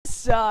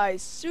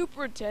It's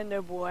Super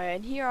Tender Boy,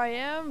 and here I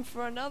am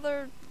for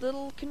another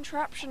little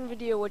contraption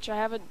video, which I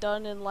haven't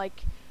done in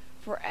like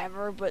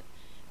forever. But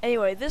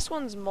anyway, this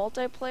one's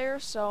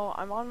multiplayer, so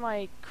I'm on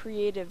my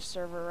creative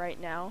server right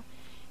now,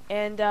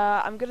 and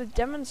I'm gonna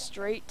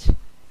demonstrate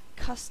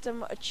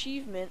custom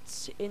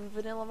achievements in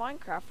vanilla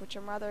Minecraft, which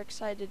I'm rather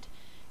excited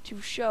to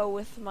show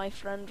with my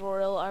friend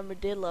Royal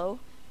Armadillo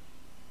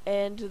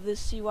and the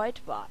Sea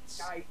White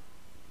bots. Hi,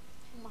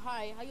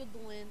 how you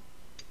doing?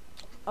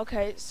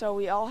 Okay, so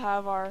we all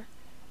have our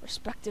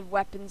respective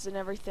weapons and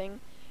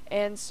everything,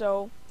 and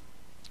so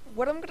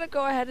what I'm gonna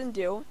go ahead and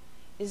do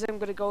is I'm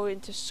gonna go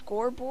into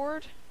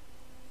SCOREBOARD,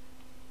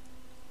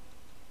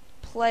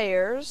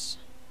 players,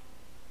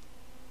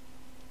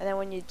 and then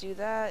when you do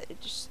that, it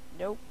just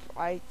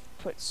I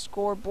put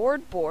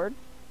SCOREBOARD board.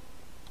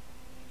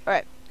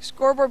 Alright,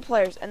 SCOREBOARD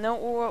players, and then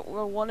what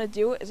we'll want to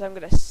do is I'm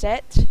gonna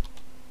set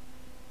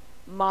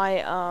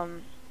my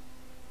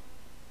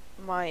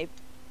my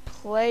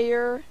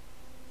player.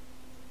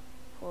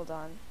 Hold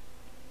on.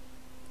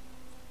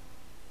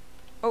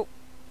 Oh,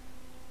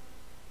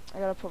 I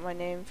gotta put my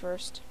name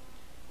first.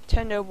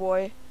 Tendo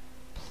Boy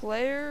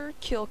player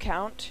kill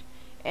count,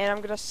 and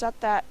I'm gonna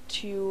set that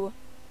to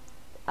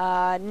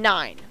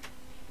 9.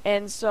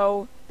 And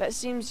so that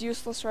seems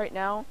useless right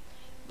now,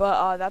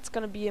 but that's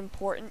gonna be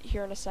important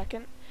here in a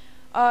second.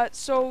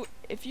 So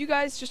if you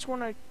guys just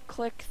want to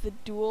click the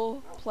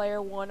dual player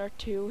 1 or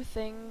 2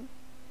 thing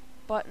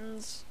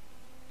buttons,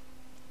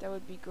 that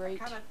would be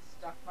great.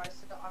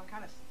 I'm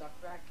kind of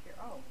stuck back here.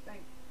 Oh, thank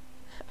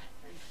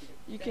you.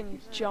 You can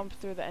jump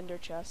through the ender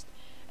chest.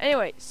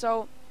 Anyway,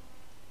 so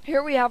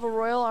here we have a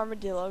Royal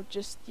Armadillo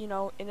just, you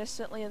know,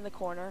 innocently in the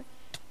corner.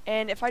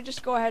 And if I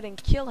just go ahead and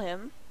kill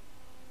him,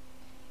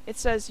 it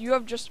says you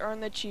have just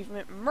earned the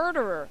achievement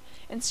Murderer.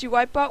 And see,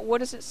 Whitebot, what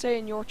does it say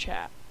in your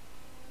chat?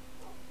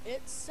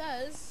 It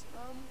says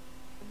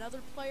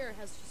another player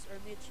has just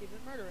earned the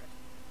achievement Murderer.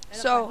 And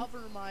So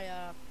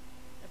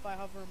if I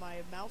hover my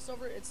mouse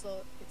over it, it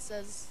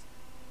says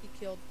he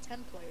killed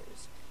 10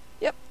 players.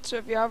 Yep, so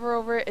if you hover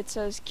over it, it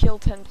says kill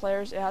 10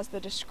 players. It has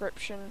the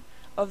description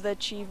of the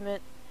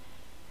achievement.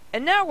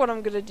 And now what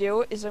I'm going to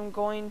do is I'm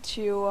going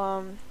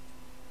to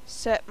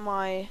set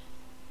my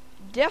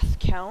death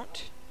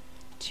count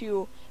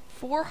to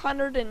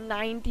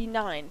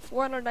 499.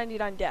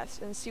 499 deaths.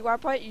 And see,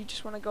 Wipeout, you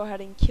just want to go ahead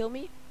and kill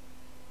me.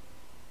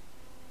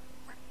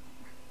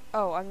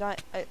 Oh, I'm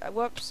not.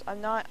 Whoops!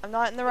 I'm not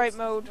in the right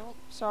mode.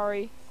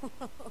 Sorry.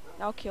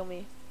 Now kill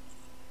me.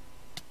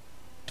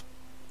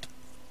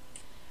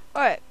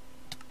 Alright.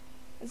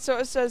 And so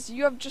it says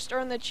you have just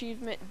earned the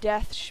achievement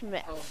Death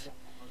Schmeth,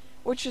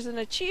 which is an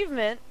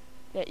achievement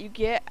that you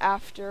get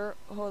after.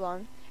 Hold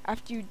on.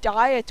 After you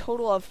die a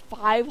total of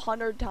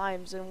 500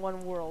 times in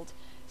one world.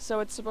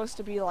 So it's supposed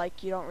to be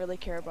like you don't really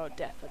care about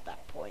death at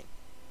that point.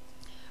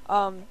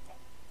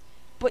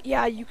 But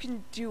yeah, you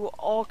can do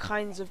all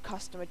kinds of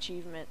custom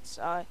achievements.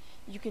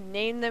 You can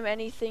name them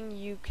anything.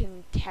 You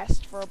can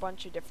test for a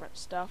bunch of different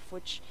stuff,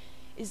 which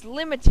is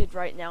limited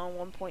right now in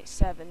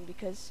 1.7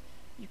 because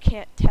you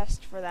can't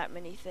test for that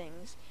many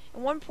things.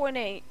 In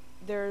 1.8,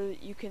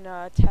 you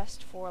can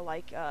test for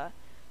like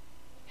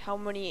how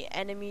many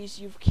enemies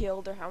you've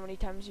killed or how many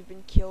times you've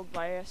been killed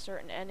by a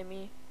certain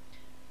enemy.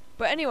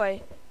 But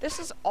anyway, this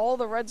is all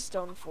the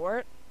redstone for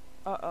it.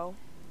 Uh-oh.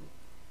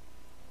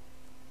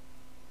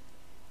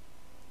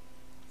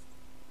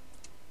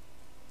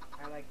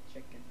 I like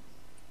chickens.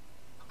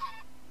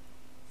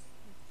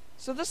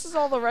 So this is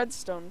all the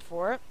redstone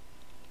for it.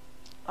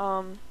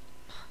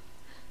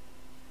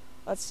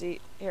 Let's see.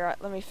 Here,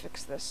 let me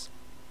fix this.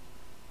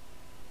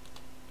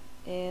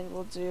 And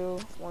we'll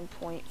do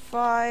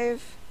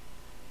 1.5.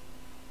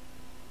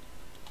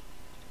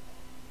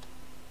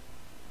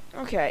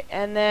 Okay,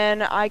 and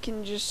then I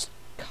can just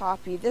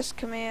copy this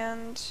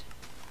command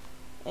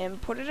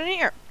and put it in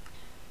here.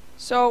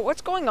 So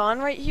what's going on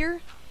right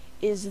here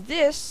is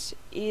this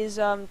is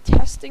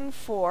testing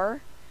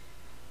for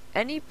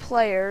any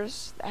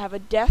players that have a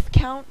death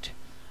count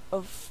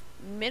of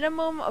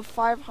minimum of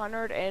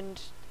 500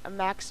 and a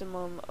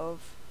maximum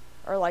of,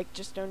 or like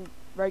just a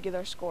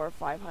regular score of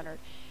 500.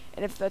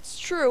 And if that's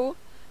true,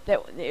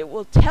 that it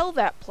will tell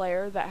that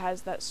player that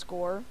has that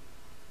score,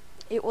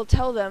 it will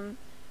tell them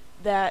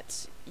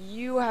that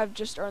you have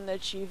just earned the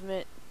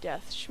achievement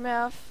Death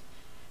Schmeth,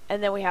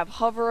 and then we have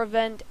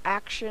hoverEvent,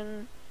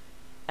 action,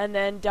 and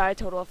then die a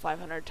total of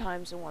 500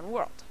 times in one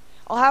world.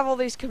 I'll have all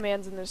these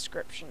commands in the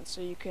description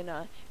so you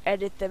can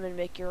edit them and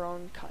make your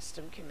own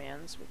custom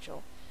commands, which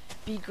will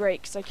be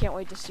great because I can't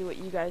wait to see what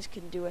you guys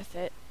can do with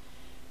it.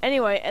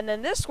 Anyway, and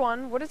then this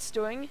one, what it's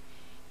doing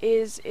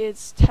is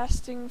it's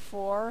testing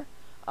for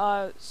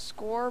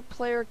score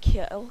player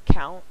kill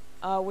count,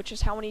 which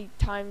is how many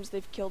times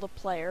they've killed a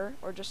player,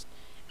 or just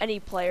any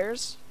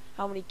players,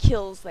 how many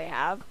kills they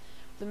have,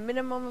 the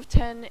minimum of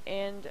 10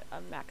 and a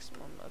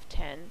maximum of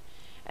 10.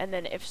 And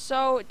then if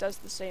so, it does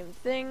the same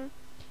thing.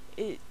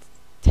 It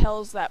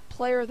tells that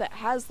player that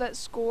has that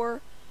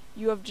score,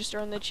 you have just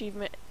earned the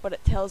achievement, but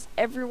it tells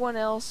everyone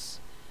else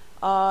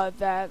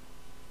that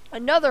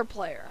another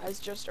player has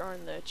just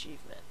earned the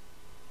achievement,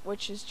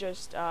 which is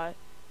just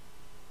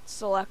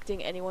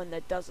selecting anyone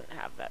that doesn't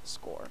have that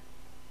score.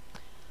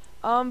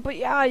 But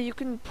yeah, you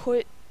can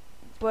put,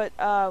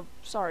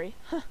 sorry.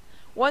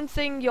 One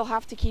thing you'll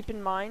have to keep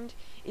in mind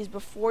is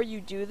before you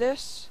do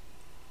this,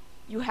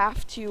 you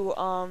have to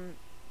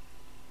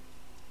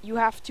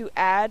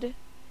add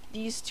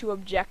these two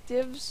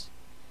objectives,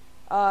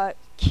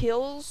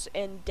 kills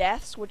and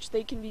deaths, which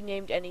they can be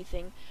named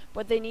anything,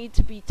 but they need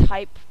to be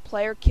type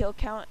player kill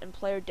count and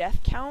player death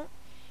count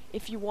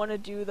if you want to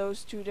do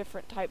those two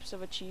different types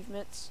of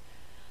achievements.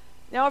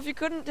 Now, if you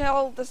couldn't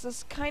tell, this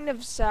is kind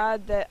of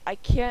sad that I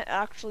can't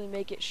actually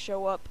make it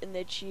show up in the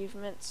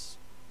achievements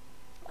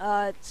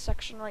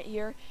section right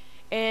here,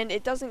 and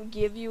it doesn't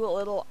give you a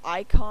little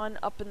icon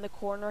up in the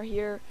corner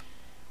here,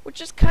 which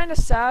is kind of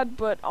sad,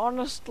 but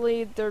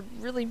honestly, there'd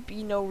really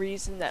be no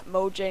reason that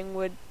Mojang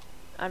would,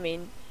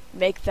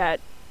 make that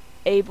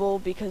able,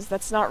 because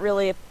that's not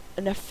really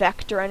an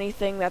effect or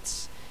anything.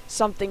 That's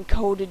something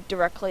coded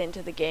directly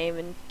into the game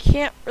and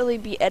can't really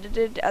be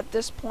edited at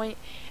this point,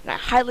 and I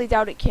highly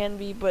doubt it can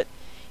be, but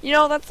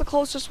that's the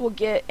closest we'll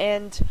get,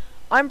 and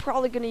I'm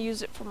probably going to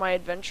use it for my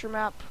adventure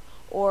map,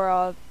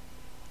 or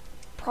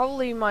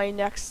probably my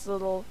next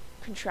little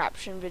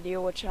contraption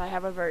video, which I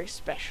have a very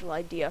special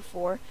idea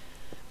for.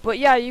 But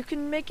yeah, you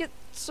can make it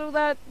so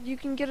that you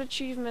can get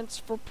achievements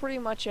for pretty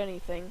much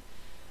anything.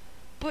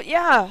 But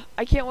yeah,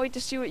 I can't wait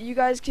to see what you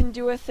guys can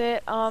do with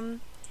it, and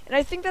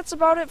I think that's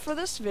about it for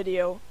this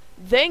video.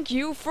 Thank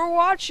you for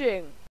watching!